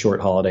very short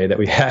holiday that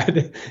we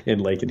had in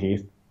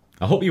Lakenheath.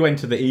 I hope you went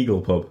to the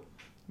Eagle pub.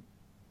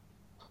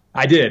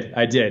 I did.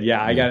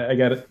 Yeah, I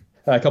got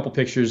a couple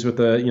pictures with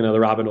the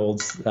Robin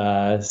Olds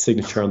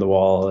signature on the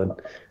wall,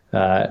 and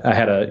I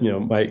had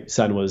my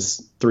son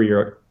was 3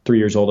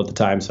 years old at the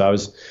time, so I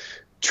was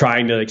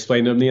trying to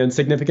explain to him the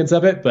insignificance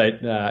of it, but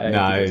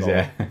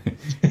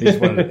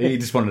he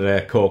just wanted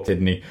a Coke,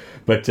 didn't he?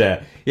 But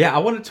I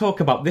want to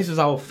talk about, this is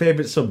our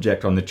favourite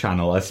subject on the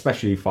channel,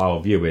 especially for our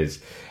viewers,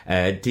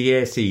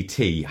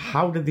 DACT.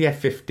 How did the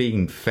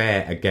F-15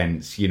 fare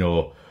against,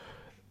 the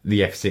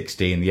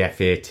F-16, the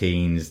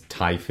F-18s,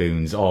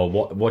 Typhoons, or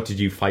what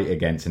did you fight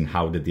against, and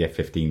how did the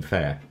F-15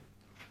 fare?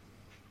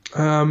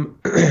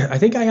 I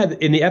think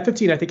in the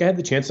F-15, I think I had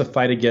the chance to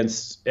fight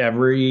against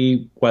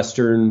every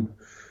Western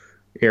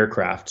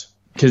aircraft,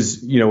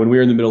 because when we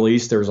were in the Middle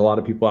East, there was a lot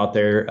of people out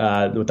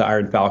there with the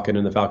Iron Falcon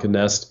and the Falcon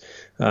Nest.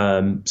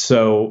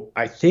 So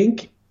I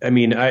think,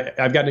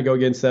 I've gotten to go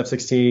against the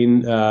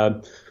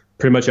F-16,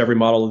 pretty much every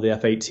model of the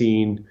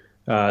F-18,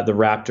 the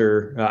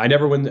Raptor. I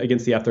never went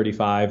against the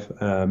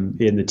F-35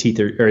 in the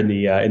T-30 or in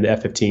the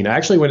F-15. I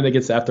actually went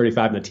against the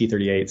F-35 and the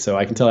T-38, so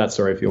I can tell that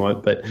story if you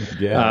want. But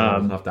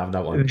I'll have to have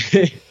that one.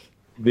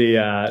 The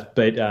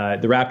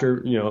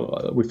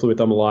Raptor, we flew with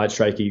them a lot.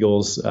 Strike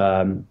Eagles.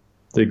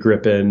 The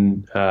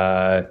Gripen,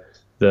 the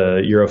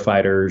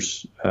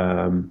Eurofighters,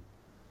 the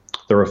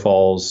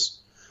Rafales.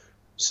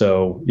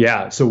 So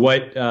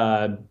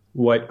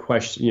what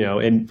question,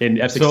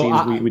 in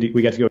F-16s,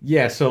 we got to go.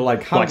 Yeah. So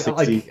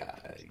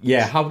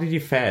how did you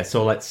fare?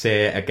 So let's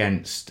say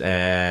against,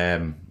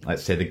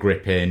 let's say the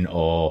Gripen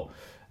or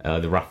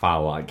the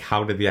Rafale,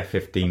 how did the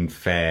F-15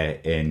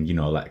 fare in,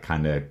 that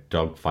kind of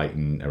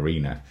dogfighting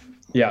arena?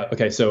 Yeah.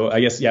 Okay. So I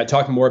guess,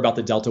 talking more about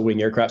the Delta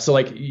Wing aircraft. So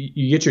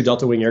you get your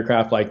Delta Wing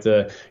aircraft, like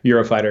the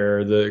Eurofighter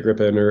or the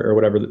Gripen or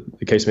whatever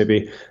the case may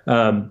be.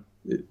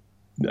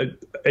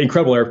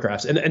 Incredible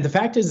aircrafts. And the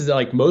fact is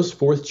that most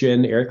 4th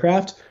gen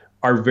aircraft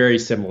are very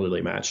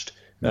similarly matched.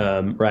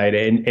 Right.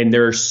 And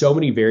there are so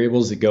many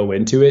variables that go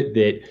into it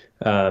that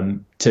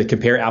to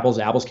compare apples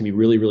to apples can be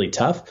really, really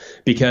tough,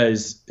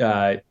 because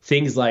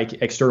things like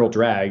external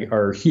drag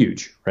are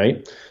huge.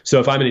 Right. So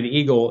if I'm in an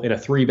Eagle, in a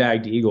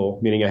 3-bagged Eagle,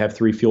 meaning I have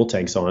 3 fuel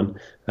tanks on,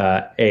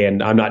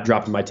 and I'm not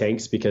dropping my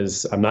tanks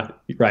because I'm not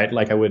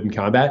like I would in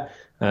combat.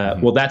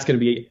 Well, that's going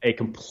to be a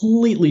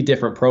completely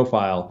different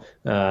profile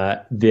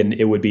than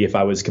it would be if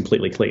I was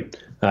completely clean,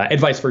 and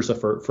vice versa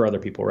for other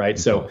people, right?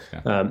 So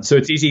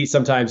it's easy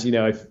sometimes,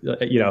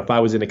 if I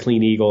was in a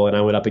clean Eagle and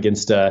I went up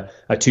against a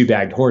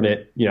 2-bagged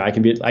Hornet, I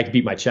can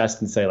beat my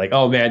chest and say like,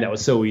 oh man, that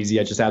was so easy.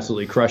 I just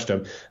absolutely crushed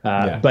them.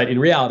 But in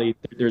reality,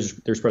 there's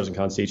pros and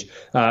cons to each.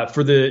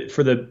 For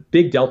the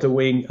big delta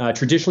wing,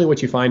 traditionally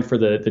what you find for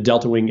the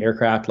delta wing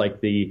aircraft like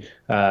the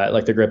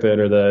Gripen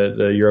or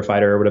the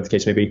Eurofighter or whatever the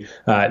case may be,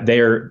 they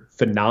are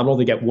phenomenal.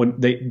 They get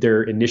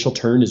their initial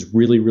turn is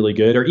really, really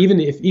good. Or even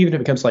if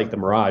it comes to like the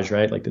Mirage,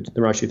 right? Like the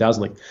Mirage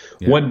 2000,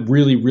 one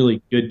really,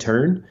 really good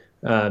turn.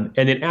 And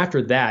then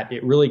after that,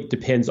 it really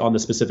depends on the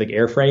specific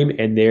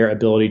airframe and their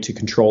ability to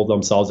control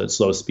themselves at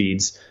slow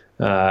speeds.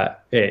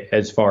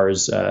 As far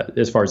as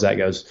that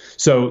goes.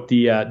 So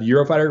the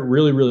Eurofighter,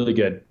 really, really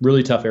good,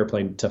 really tough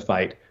airplane to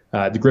fight.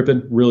 The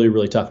Gripen, really,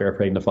 really tough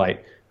airplane to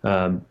fight.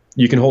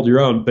 You can hold your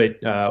own,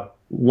 but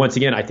once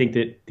again, I think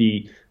that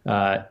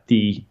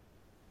the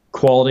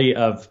quality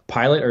of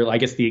pilot, or I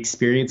guess the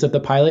experience of the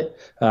pilot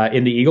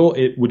in the Eagle,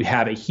 it would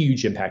have a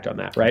huge impact on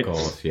that, right? Of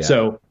course, yeah.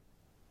 So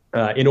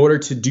in order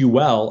to do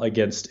well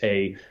against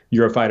a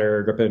Eurofighter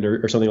or Gripen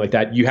or something like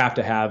that, you have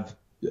to have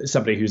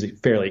somebody who's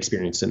fairly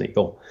experienced in the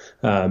Eagle,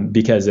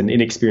 because an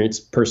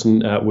inexperienced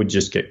person would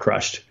just get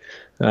crushed.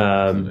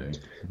 Let's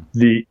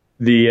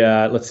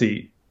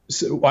see.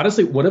 So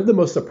honestly, one of the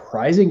most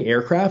surprising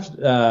aircraft,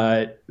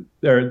 or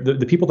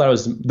the people that I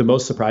was the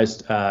most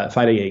surprised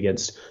fighting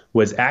against,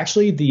 was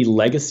actually the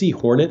Legacy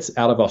Hornets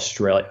out of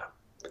Australia.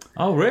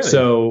 Oh, really?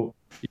 So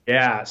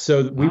yeah.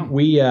 So wow.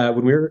 we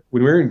when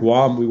we were in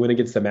Guam, we went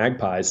against the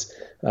Magpies,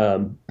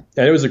 and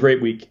it was a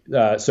great week.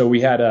 So we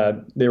had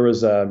there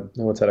was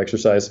what's that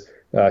exercise?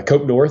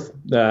 Cope North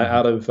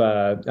out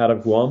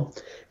of Guam,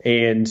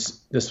 and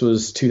this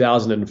was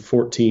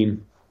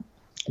 2014.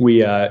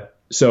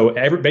 So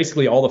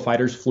basically all the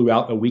fighters flew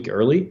out a week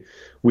early.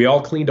 We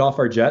all cleaned off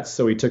our jets,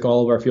 so we took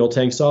all of our fuel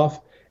tanks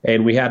off,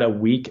 and we had a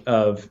week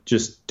of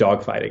just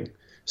dogfighting.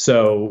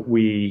 So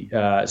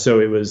so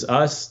it was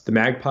us, the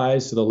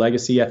Magpies, so the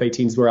Legacy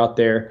F-18s were out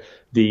there.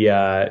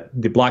 The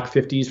Block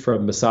 50s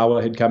from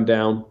Misawa had come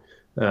down,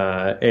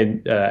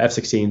 and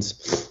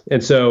F-16s.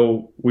 And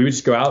so we would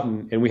just go out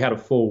and we had a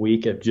full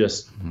week of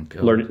just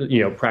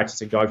learning,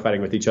 practicing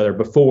dogfighting with each other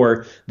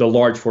before the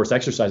large force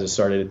exercises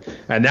started.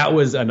 And that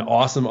was an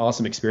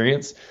awesome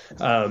experience.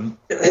 It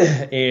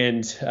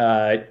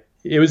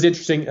was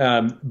interesting.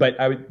 But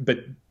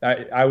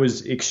I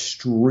was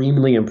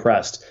extremely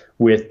impressed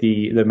with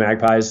the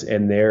Magpies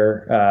and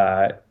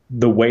their,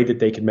 the way that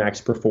they can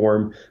max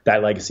perform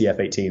that Legacy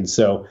F-18.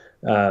 So,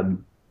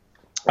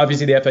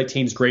 obviously, the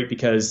F-18 is great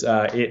because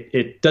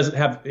it doesn't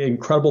have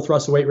incredible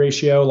thrust to weight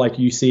ratio like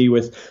you see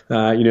with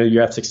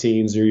your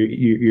F-16s or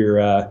your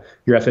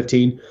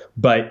F-15.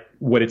 But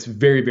what it's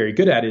very, very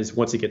good at is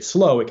once it gets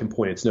slow, it can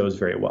point its nose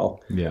very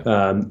well. Yeah.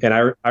 And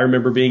I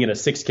remember being in a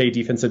 6K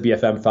defensive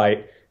BFM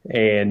fight,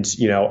 and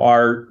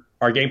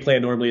our game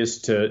plan normally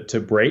is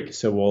to break.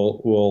 So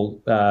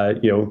we'll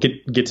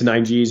get to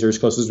 9Gs or as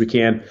close as we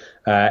can,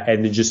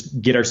 and then just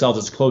get ourselves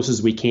as close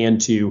as we can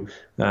to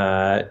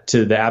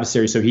the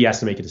adversary. So he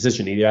has to make a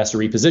decision. He either has to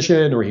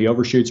reposition or he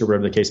overshoots or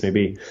whatever the case may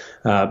be.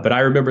 But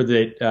I remember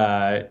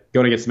that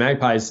going against the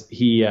Magpies,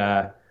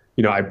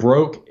 I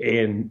broke,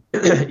 and I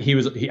think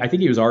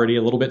he was already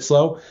a little bit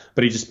slow,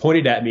 but he just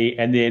pointed at me.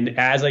 And then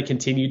as I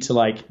continued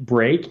to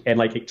break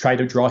and try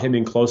to draw him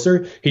in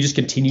closer, he just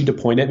continued to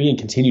point at me.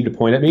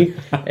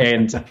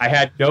 And I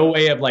had no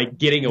way of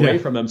getting away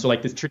from him. So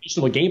this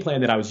traditional game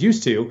plan that I was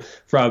used to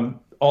from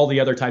all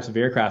the other types of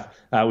aircraft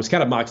was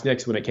kind of Mach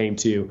Nix when it came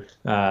to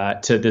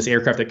this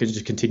aircraft that could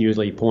just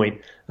continually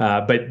point.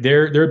 But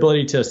their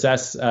ability to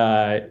assess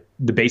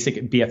the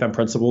basic BFM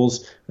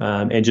principles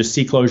and just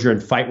see closure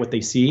and fight what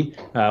they see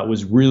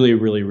was really,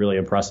 really, really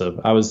impressive.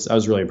 I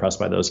was really impressed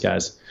by those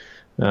guys.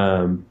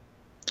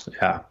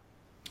 Yeah.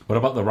 What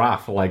about the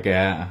RAF?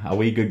 Are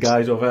we good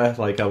guys over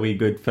there? Are we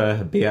good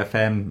for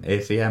BFM,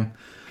 ACM?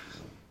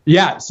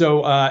 Yeah.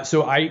 So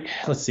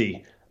let's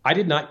see. I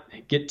did not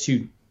get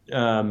to.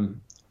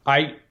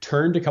 I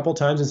turned a couple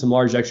times in some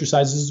large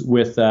exercises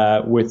with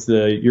the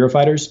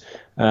Eurofighters,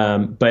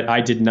 but I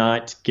did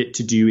not get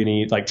to do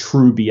any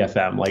true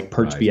BFM,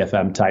 perch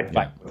BFM type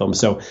fight with them.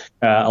 So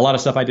a lot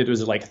of stuff I did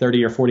was at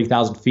 30 or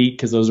 40,000 feet,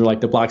 because those are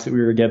the blocks that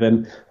we were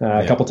given.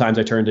 A couple times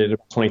I turned it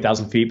at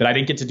 20,000 feet, but I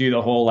didn't get to do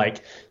the whole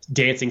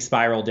dancing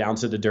spiral down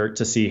to the dirt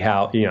to see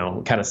how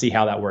see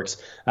how that works.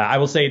 I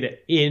will say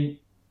that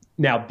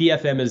now,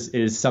 BFM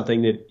is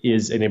something that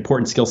is an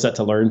important skill set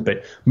to learn,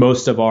 but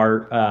most of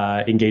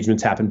our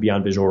engagements happen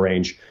beyond visual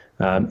range.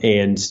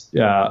 And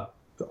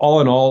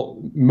all in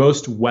all,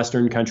 most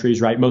Western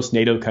countries, right, most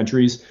NATO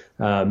countries,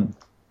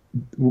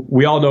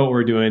 we all know what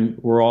we're doing.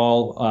 We're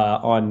all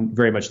on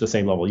very much the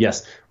same level.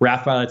 Yes,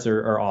 RAF pilots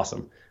are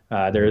awesome.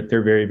 They're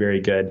very, very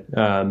good.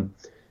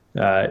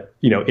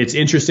 It's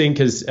interesting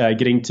because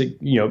getting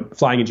to,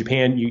 flying in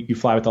Japan, you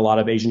fly with a lot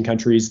of Asian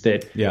countries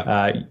that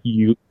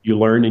you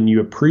learn and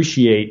you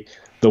appreciate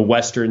the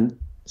Western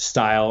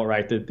style,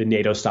 right? The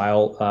NATO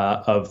style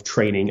of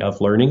training,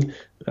 of learning.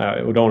 We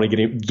don't want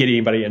to get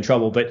anybody in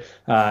trouble, but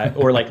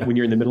or when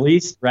you're in the Middle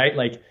East,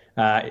 right?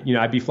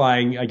 I'd be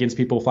flying against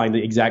people flying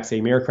the exact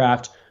same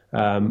aircraft.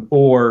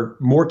 or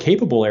more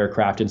capable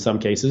aircraft in some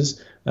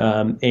cases.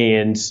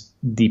 And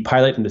the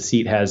pilot in the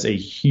seat has a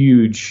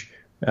huge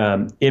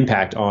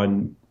impact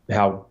on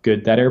how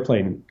good that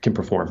airplane can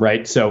perform,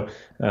 right? So,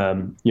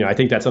 I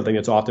think that's something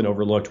that's often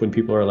overlooked when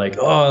people are like,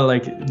 oh,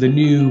 like the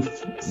new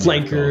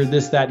flanker,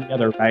 this, that, and the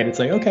other, right? It's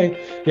like,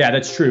 okay, yeah,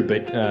 that's true,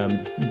 but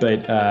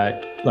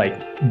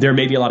like there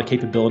may be a lot of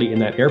capability in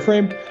that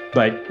airframe,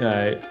 but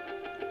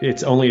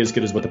it's only as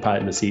good as what the pilot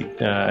in the seat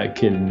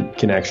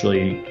can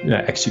actually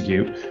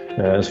execute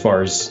as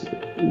far as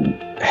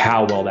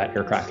how well that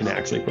aircraft can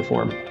actually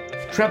perform.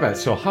 Trevor,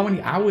 so how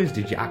many hours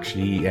did you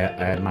actually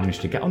manage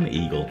to get on the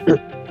Eagle?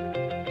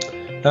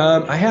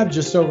 I have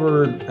just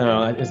over,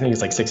 I think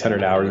it's like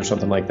 600 hours or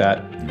something like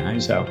that.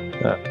 Nice. So,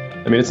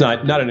 I mean, it's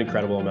not an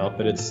incredible amount,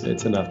 but it's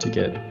enough to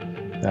get.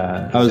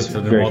 I was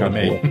very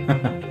comfortable.